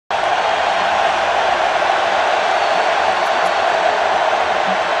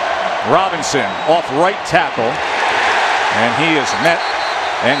Robinson off right tackle, and he is met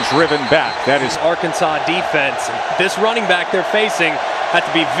and driven back. That is Arkansas defense. This running back they're facing have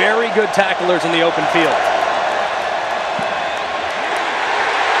to be very good tacklers in the open field.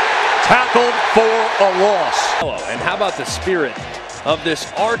 Tackled for a loss. And how about the spirit of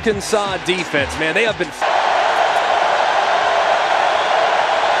this Arkansas defense, man? They have been...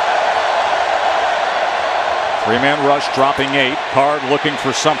 Three-man rush, dropping 8. Card looking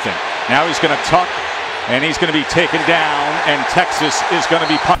for something. Now he's going to tuck, and he's going to be taken down, and Texas is going to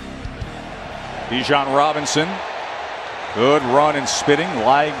be punished. Bijan Robinson, good run and spitting,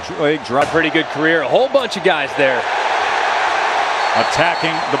 leg drop. Pretty good career. A whole bunch of guys there.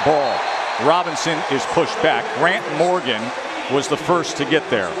 Attacking the ball. Robinson is pushed back. Grant Morgan was the first to get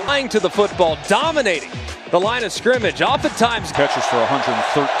there. Flying to the football, dominating the line of scrimmage. Oftentimes catches for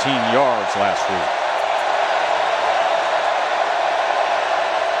 113 yards last week.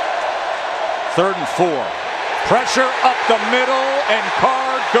 3rd and 4. Pressure up the middle, and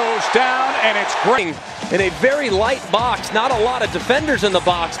Card goes down, and it's great. In a very light box, not a lot of defenders in the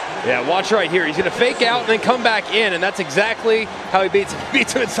box. Yeah, watch right here. He's going to fake out and then come back in, and that's exactly how he beats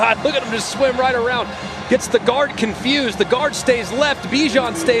him inside. Look at him just swim right around. Gets the guard confused. The guard stays left.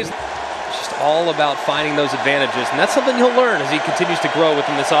 Bijan stays. It's just all about finding those advantages, and that's something he'll learn as he continues to grow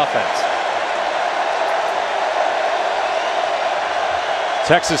within this offense.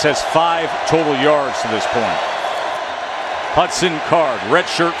 Texas has 5 total yards to this point. Hudson Card,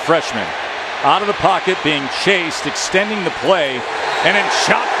 redshirt freshman, out of the pocket, being chased, extending the play, and then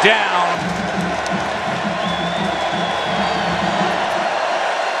chopped down.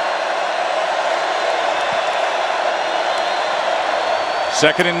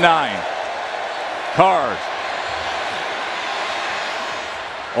 Second and 9. Card.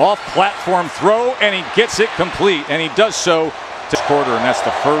 Off platform throw, and he gets it complete, and he does so this quarter, and that's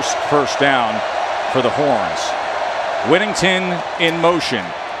the first down for the Horns. Whittington in motion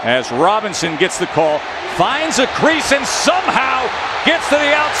as Robinson gets the call, finds a crease, and somehow gets to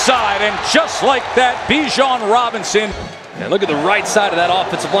the outside, and just like that, Bijan Robinson. And look at the right side of that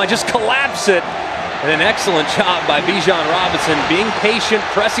offensive line, just collapse it. And an excellent job by Bijan Robinson, being patient,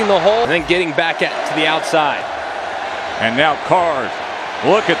 pressing the hole, and then getting back to the outside. And now Card,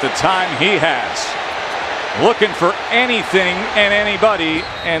 look at the time he has. Looking for anything and anybody,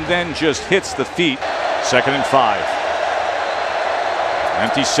 and then just hits the feet. 2nd and 5.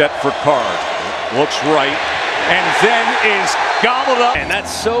 Empty set for Card. Looks right, and then is gobbled up. And that's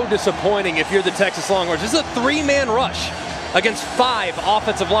so disappointing if you're the Texas Longhorns. This is a 3-man rush against 5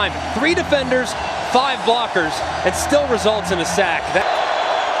 offensive linemen. 3 defenders, 5 blockers, and still results in a sack.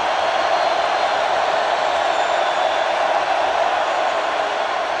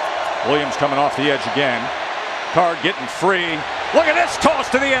 Williams coming off the edge again. Card getting free. Look at this toss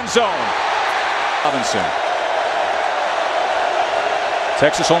to the end zone. Robinson.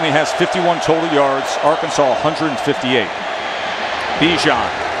 Texas only has 51 total yards. Arkansas 158. Bijan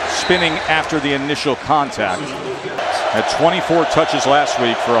spinning after the initial contact. Had 24 touches last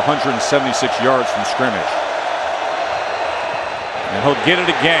week for 176 yards from scrimmage. And he'll get it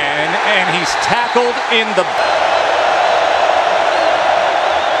again, and he's tackled in the...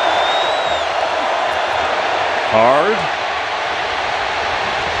 Card.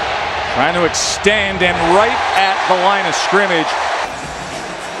 Trying to extend, and right at the line of scrimmage.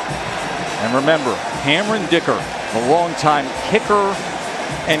 And remember, Cameron Dicker, the longtime kicker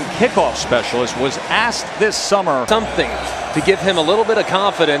and kickoff specialist, was asked this summer something to give him a little bit of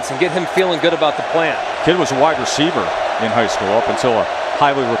confidence and get him feeling good about the plan. Kid was a wide receiver in high school up until a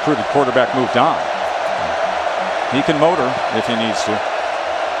highly recruited quarterback moved on. He can motor if he needs to.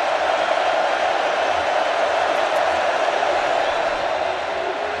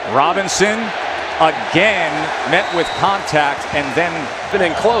 Robinson again met with contact, and then been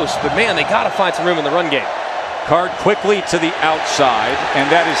in close, but man, they got to find some room in the run game. Card quickly to the outside,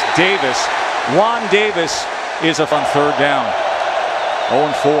 and that is Davis. Juan Davis is on 3rd down.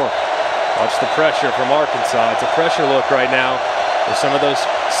 0-4. Watch the pressure from Arkansas. It's a pressure look right now. There's some of those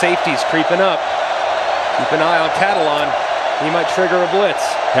safeties creeping up. Keep an eye on Catalon. He might trigger a blitz.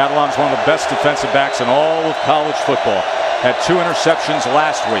 Catalon's one of the best defensive backs in all of college football. Had 2 interceptions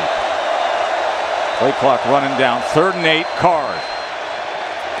last week. Play clock running down. 3rd and 8. Card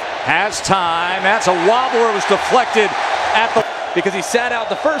has time. That's a wobbler. It was deflected at the... Because he sat out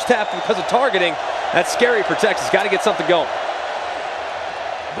the first half because of targeting. That's scary for Texas. Got to get something going.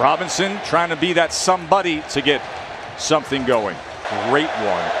 Robinson trying to be that somebody to get something going. Great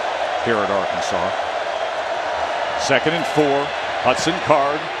one here at Arkansas. 2nd and 4. Hudson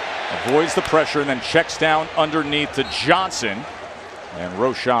Card avoids the pressure and then checks down underneath to Johnson. And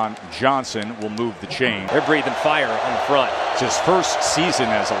Roshan Johnson will move the chain. They're breathing fire on the front. It's his first season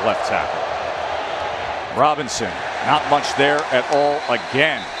as a left tackle. Robinson, not much there at all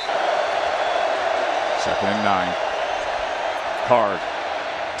again. 2nd and 9. Card.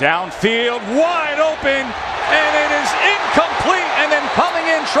 Downfield, wide open, and it is incomplete, and then coming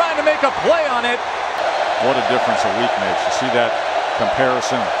in trying to make a play on it. What a difference a week makes. You see that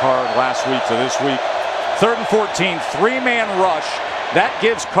comparison of Card last week to this week. 3rd and 14, 3-man rush. That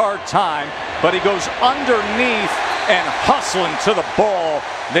gives Card time, but he goes underneath and hustling to the ball.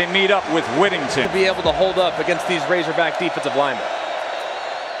 They meet up with Whittington. To be able to hold up against these Razorback defensive linemen.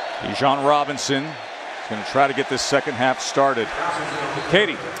 Bijan Robinson is going to try to get this second half started.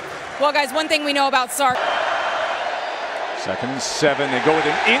 Katie. Well, guys, one thing we know about Sark. 2nd and 7. They go with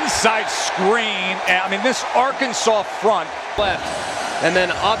an inside screen. I mean, this Arkansas front. Left. And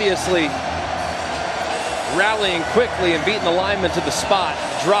then obviously rallying quickly and beating the lineman to the spot.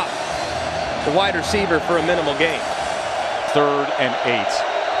 Drop the wide receiver for a minimal gain. 3rd and 8.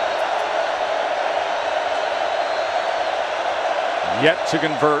 Yet to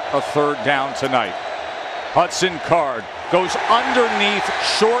convert a 3rd down tonight. Hudson Card goes underneath,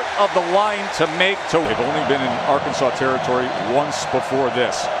 short of the line to make to. They've only been in Arkansas territory once before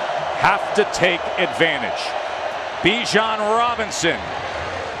this. Have to take advantage. Bijan Robinson.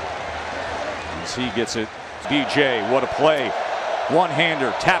 As he gets it. DJ, what a play.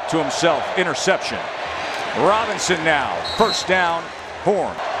 One-hander, tap to himself, interception. Robinson now, 1st down,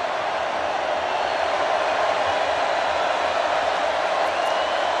 Horn.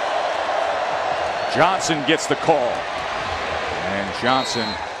 Johnson gets the call. And Johnson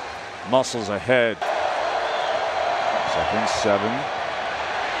muscles ahead. 2nd and 7.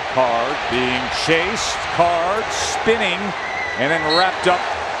 Card being chased. Card spinning and then wrapped up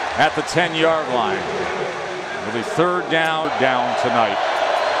at the 10-yard line. It'll be 3rd down tonight.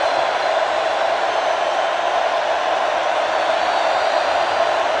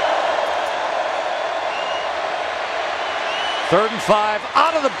 Third and 5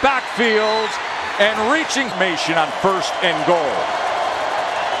 out of the backfield and reaching formation on 1st and goal.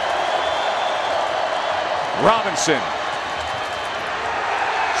 Robinson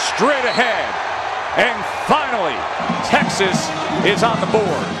straight ahead, and finally Texas is on the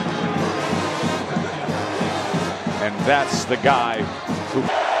board. And that's the guy who.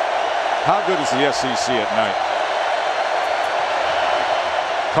 How good is the SEC at night?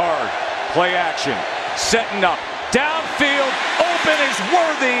 Card, play action, setting up, downfield, open is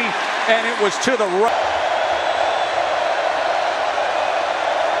Worthy, and it was to the right.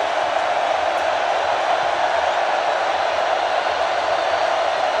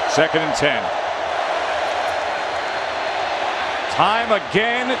 Second and 10. Time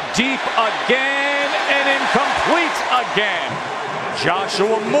again, deep again, and incomplete again.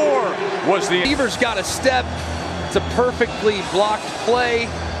 Joshua Moore was the. Receiver's got a step. It's a perfectly blocked play,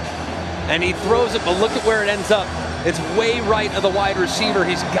 and he throws it, but look at where it ends up. It's way right of the wide receiver.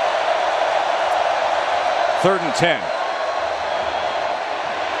 He's got. 3rd and 10.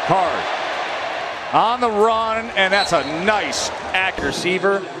 Card on the run, and that's a nice accurate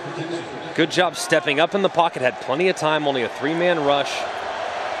receiver. Good job stepping up in the pocket. Had plenty of time. Only a 3-man rush.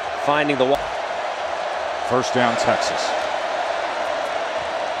 Finding the. 1st down, Texas.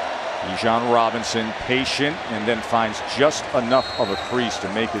 Bijan Robinson, patient, and then finds just enough of a crease to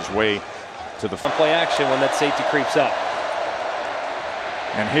make his way to the play action when that safety creeps up.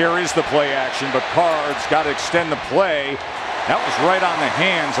 And here is the play action, but Card's got to extend the play. That was right on the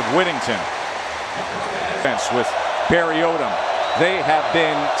hands of Whittington. With Barry Odom. They have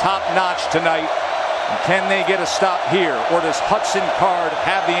been top-notch tonight. And can they get a stop here? Or does Hudson Card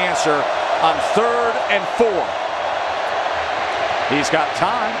have the answer on 3rd and 4? He's got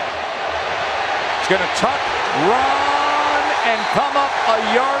time. He's going to tuck, run, and come up a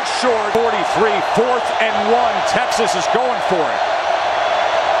yard short. 43, 4th and 1. Texas is going for it.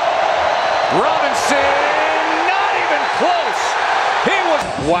 Robinson, not even close. He was.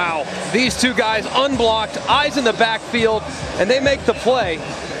 Wow, these two guys unblocked, eyes in the backfield, and they make the play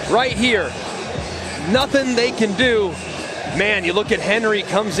right here. Nothing they can do. Man, you look at Henry,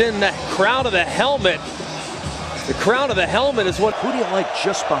 comes in, the crown of the helmet. The crown of the helmet is what. Who do you like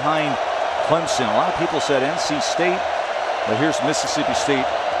just behind Clemson? A lot of people said NC State, but here's Mississippi State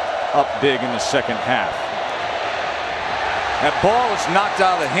up big in the second half. That ball is knocked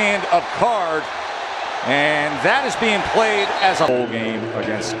out of the hand of Card, and that is being played as a bowl game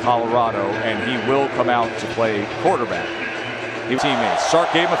against Colorado, and he will come out to play quarterback. His teammates.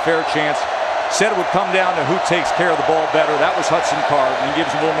 Sark gave him a fair chance, said it would come down to who takes care of the ball better. That was Hudson Card, and he gives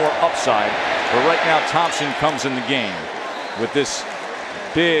him a little more upside. But right now, Thompson comes in the game with this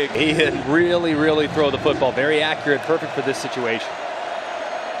big. He can really throw the football. Very accurate, perfect for this situation.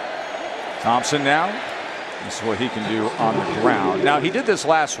 Thompson now. This is what he can do on the ground. Now, he did this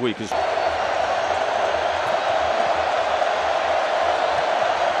last week.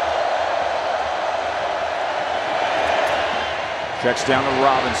 Checks down to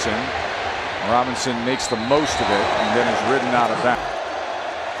Robinson. Robinson makes the most of it and then is ridden out of bounds.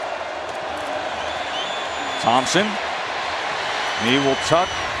 Thompson. He will tuck,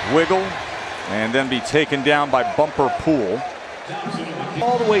 wiggle, and then be taken down by Bumper Pool.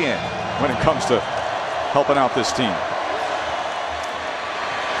 All the way in when it comes to helping out this team.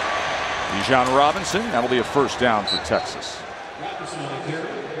 Bijan Robinson, that'll be a first down for Texas.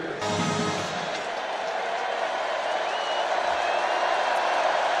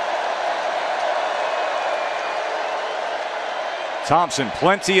 Thompson,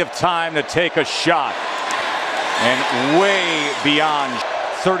 plenty of time to take a shot. And way beyond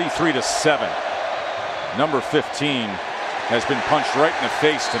 33-7. Number 15 has been punched right in the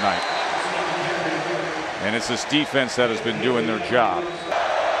face tonight. And it's this defense that has been doing their job.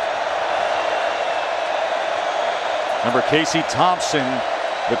 Number Casey Thompson,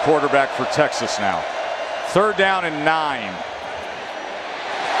 the quarterback for Texas now. 3rd down and 9.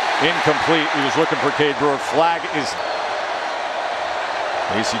 Incomplete. He was looking for Cade Brewer. Flag is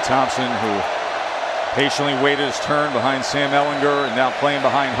Casey Thompson, who patiently waited his turn behind Sam Ehlinger and now playing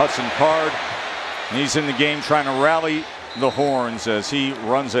behind Hudson Card. He's in the game trying to rally the Horns as he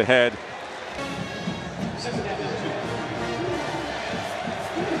runs ahead.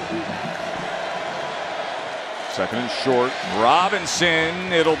 Second and short.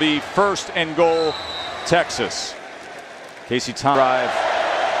 Robinson. It'll be 1st and goal, Texas. Casey Thompson drive.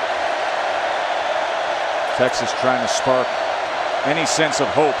 Texas trying to spark any sense of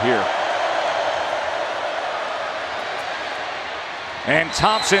hope here. And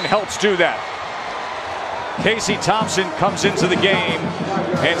Thompson helps do that. Casey Thompson comes into the game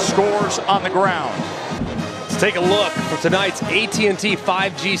and scores on the ground. Let's take a look for tonight's AT&T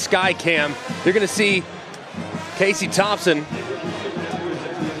 5G Skycam. You're going to see Casey Thompson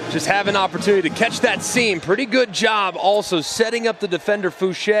just have an opportunity to catch that seam. Pretty good job also setting up the defender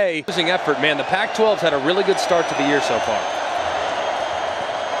Fouché. Losing effort, man. The Pac-12's had a really good start to the year so far.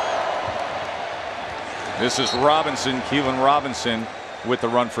 This is Robinson, Keelan Robinson, with the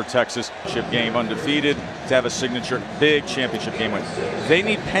run for Texas. Chip game undefeated to have a signature big championship game win. They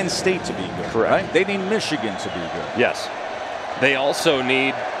need Penn State to be good. Correct. Right? They need Michigan to be good. Yes. They also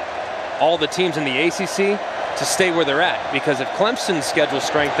need all the teams in the ACC to stay where they're at, because if Clemson's schedule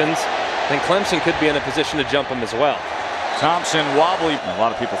strengthens, then Clemson could be in a position to jump them as well. Thompson wobbly. A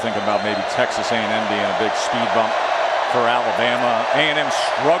lot of people think about maybe Texas A&M being a big speed bump for Alabama. A&M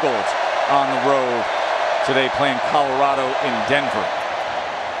struggled on the road today playing Colorado in Denver.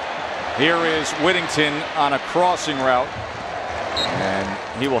 Here is Whittington on a crossing route,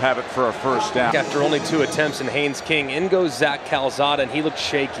 and he will have it for a 1st down. After only 2 attempts, and Haynes King, in goes Zach Calzada, and he looked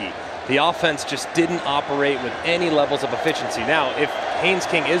shaky. The offense just didn't operate with any levels of efficiency. Now, if Haynes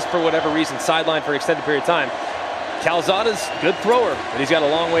King is, for whatever reason, sidelined for an extended period of time, Calzada's a good thrower, but he's got a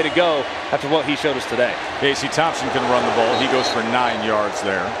long way to go after what he showed us today. Casey Thompson can run the ball. He goes for 9 yards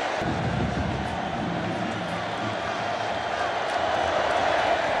there.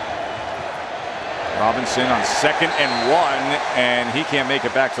 Robinson on 2nd and 1, and he can't make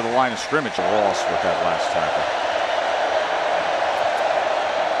it back to the line of scrimmage. A loss with that last tackle.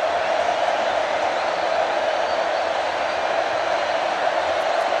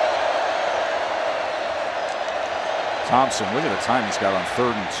 Thompson, look at the time he's got on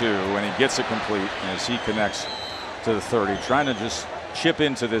 3rd and 2, and he gets it complete as he connects to the 30, trying to just chip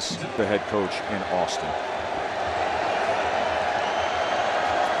into this, the head coach in Austin.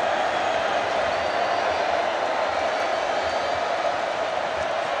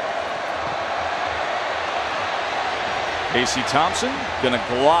 Casey Thompson gonna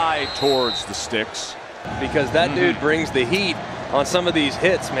glide towards the sticks. Because that dude brings the heat on some of these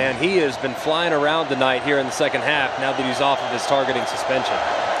hits, man. He has been flying around tonight here in the 2nd half now that he's off of his targeting suspension.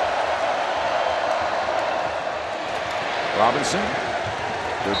 Robinson,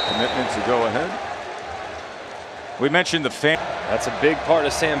 good commitment to go ahead. We mentioned the fan. That's a big part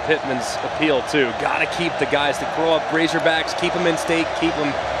of Sam Pittman's appeal too. Gotta keep the guys that grow up Razorbacks, keep them in state, keep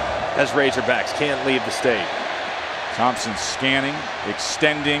them as Razorbacks. Can't leave the state. Thompson scanning,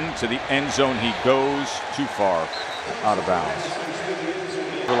 extending to the end zone. He goes too far out of bounds.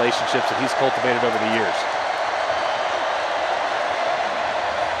 Relationships that he's cultivated over the years.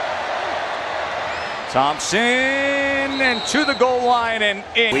 Thompson, and to the goal line and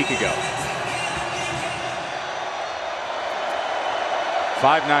in. A week ago.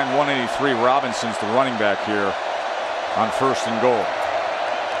 5'9", 183. Robinson's the running back here on 1st and goal.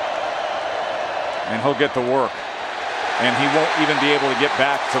 And he'll get to work. And he won't even be able to get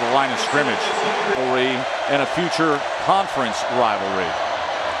back to the line of scrimmage. And a future conference rivalry.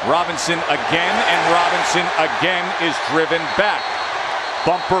 Robinson again, and Robinson again is driven back.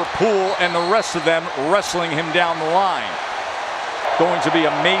 Bumper, Poole, and the rest of them wrestling him down the line. Going to be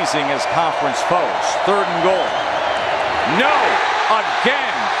amazing as conference foes. 3rd and goal. No!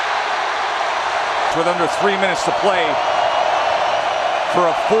 Again! With under 3 minutes to play for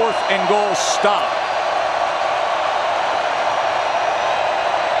a 4th and goal stop.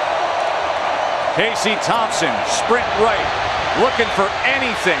 Casey Thompson, sprint right, looking for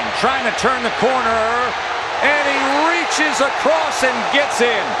anything, trying to turn the corner, and he reaches across and gets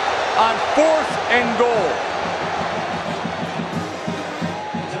in on 4th and goal.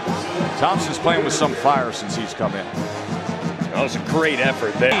 Thompson's playing with some fire since he's come in. That was a great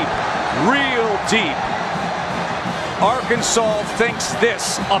effort there. Deep, real deep. Arkansas thinks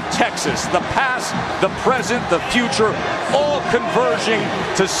this of Texas. The past, the present, the future, all converging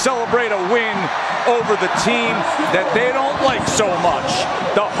to celebrate a win over the team that they don't like so much.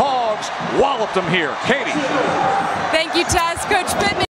 The Hogs walloped them here. Katie. Thank you, Tess. Coach Pittman.